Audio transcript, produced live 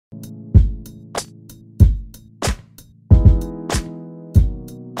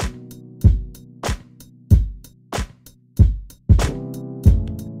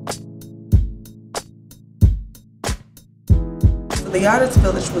The Artist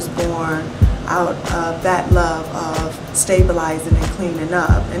Village was born out of that love of stabilizing and cleaning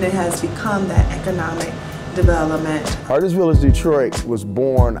up, and it has become that economic development. Artist Village Detroit was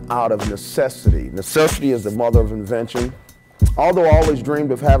born out of necessity. Necessity is the mother of invention. Although I always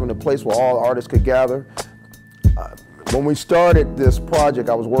dreamed of having a place where all artists could gather, when we started this project,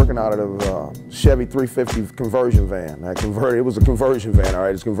 I was working out of a Chevy 350 conversion van. It was a conversion van, all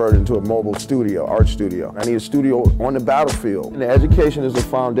right? It's converted into a mobile studio, art studio. I need a studio on the battlefield. And the education is the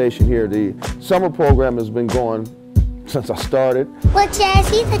foundation here. The summer program has been going since I started. Well, Chaz,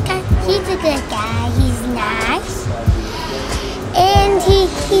 he's a good guy. He's nice. And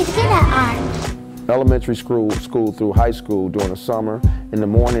he's good at art. Elementary school through high school during the summer. In the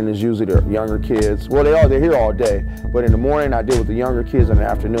morning is usually the younger kids. Well, they're here all day, but in the morning I deal with the younger kids. In the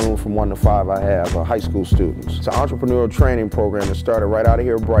afternoon from 1 to 5 I have high school students. It's an entrepreneurial training program that started right out of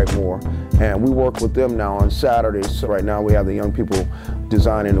here at Brightmoor, and we work with them now on Saturdays. So right now we have the young people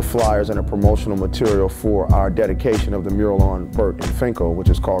designing the flyers and the promotional material for our dedication of the mural on Burt and Finkel, which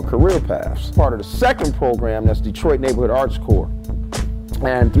is called Career Paths. Part of the second program, that's Detroit Neighborhood Arts Corps.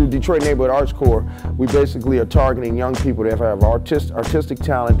 And through Detroit Neighborhood Arts Corps, we basically are targeting young people that have artistic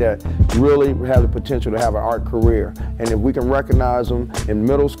talent that really have the potential to have an art career. And if we can recognize them in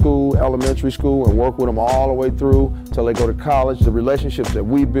middle school, elementary school, and work with them all the way through till they go to college, the relationships that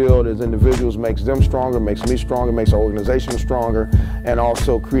we build as individuals makes them stronger, makes me stronger, makes our organization stronger, and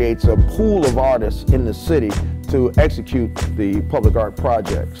also creates a pool of artists in the city to execute the public art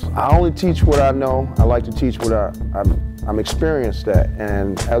projects. I only teach what I know. I like to teach what I'm experienced at.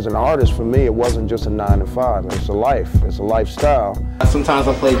 And as an artist, for me, it wasn't just a 9 to 5. It's a life. It's a lifestyle. Sometimes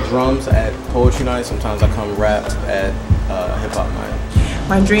I play drums at poetry night. Sometimes I come rap at hip hop night.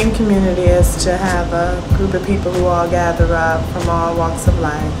 My dream community is to have a group of people who all gather up from all walks of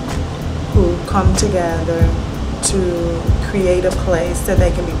life, who come together to create a place that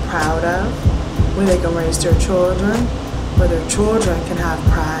they can be proud of, where they can raise their children, where their children can have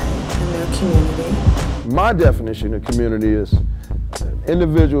pride in their community. My definition of community is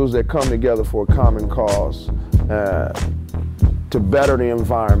individuals that come together for a common cause to better the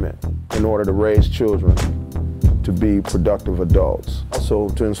environment in order to raise children to be productive adults. Also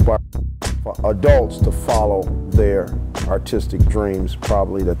to inspire adults to follow their artistic dreams,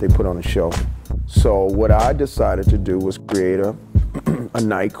 probably that they put on a shelf. So what I decided to do was create a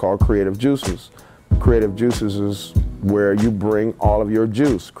night called Creative Juices. Creative Juices is where you bring all of your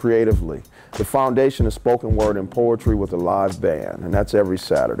juice creatively. The foundation is spoken word and poetry with a live band, and that's every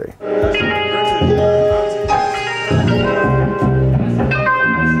Saturday.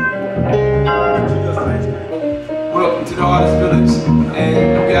 Welcome to the Artist Village, and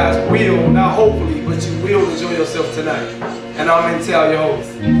you guys will, not hopefully, but you will enjoy yourself tonight. And I'm going to tell your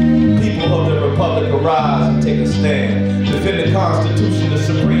host. People of the Republic arise and take a stand. Defend the Constitution, the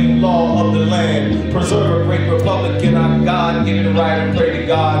supreme law of the land. Preserve a great republic in our God-given right, and pray to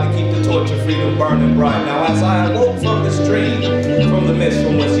God to keep the torch of freedom burning bright. Now as I awoke from this dream, from the mist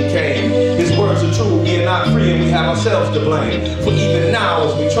from whence he came, his words are true, we are not free and we have ourselves to blame. For even now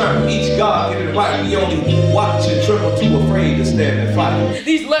as we trample each God-given right, we only watch and tremble too afraid to stand and fight.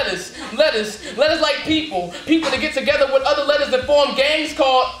 These letters like people that get together with other letters that form gangs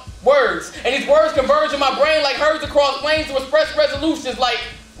called words. And these words converge in my brain like herds across plains to express resolutions like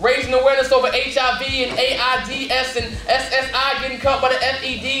raising awareness over HIV and AIDS and SSI getting cut by the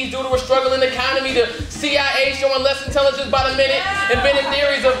FEDs due to a struggling economy, the CIA showing less intelligence by the minute, inventing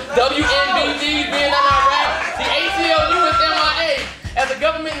theories of WNBDs being on Iraq, the ACLU is MIA. As the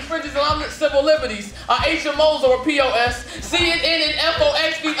government infringes on civil liberties, our HMOs are a POS, CNN and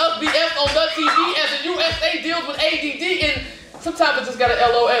FOX beat us BS on the TV as the USA deals with ADD, and sometimes it just got an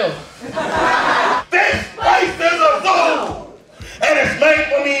LOL. This place is a zoo, and it's made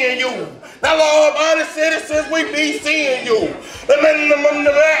for me and you. Now, Lord, by the citizens, we be seeing you. The men and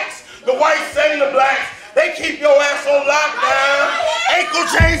the blacks, the whites and the blacks, they keep your ass on lockdown. Ankle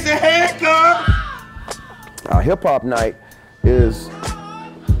chains and handcuffs. Our hip-hop night is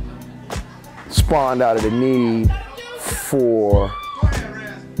spawned out of the need for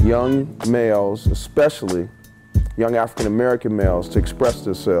young males, especially young African-American males, to express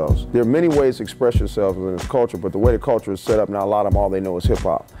themselves. There are many ways to express yourself in this culture, but the way the culture is set up now, a lot of them, all they know is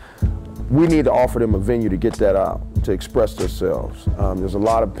hip-hop. We need to offer them a venue to get that out, to express themselves. There's a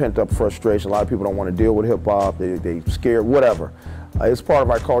lot of pent-up frustration. A lot of people don't want to deal with hip-hop. They scared, whatever. It's part of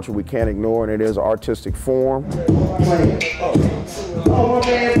our culture we can't ignore, and it is an artistic form. Oh, my man, put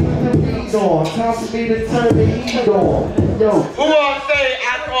the beat on. Time for me to turn the heat on. Yo. Who gonna say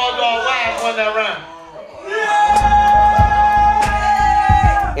I called y'all last one that round?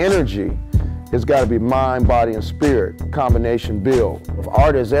 Energy it's got to be mind, body, and spirit, combination build. If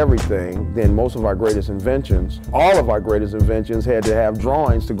art is everything, then most of our greatest inventions, all of our greatest inventions had to have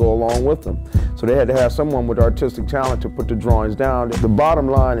drawings to go along with them. So they had to have someone with artistic talent to put the drawings down. The bottom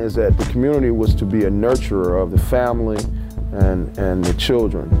line is that the community was to be a nurturer of the family and the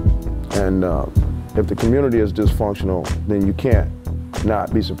children. And if the community is dysfunctional, then you can't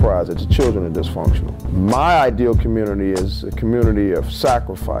not be surprised that the children are dysfunctional. My ideal community is a community of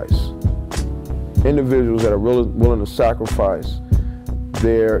sacrifice. Individuals that are really willing to sacrifice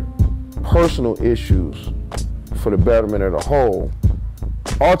their personal issues for the betterment of the whole,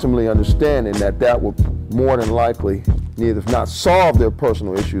 ultimately understanding that that will more than likely, if not solve their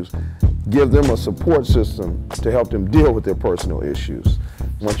personal issues, give them a support system to help them deal with their personal issues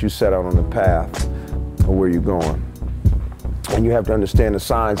once you set out on the path of where you're going. And you have to understand the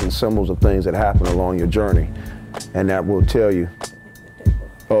signs and symbols of things that happen along your journey, and that will tell you,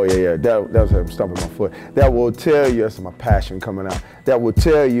 oh yeah, that was a stump in my foot. That will tell you, that's my passion coming out, that will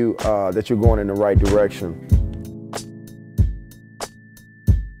tell you that you're going in the right direction.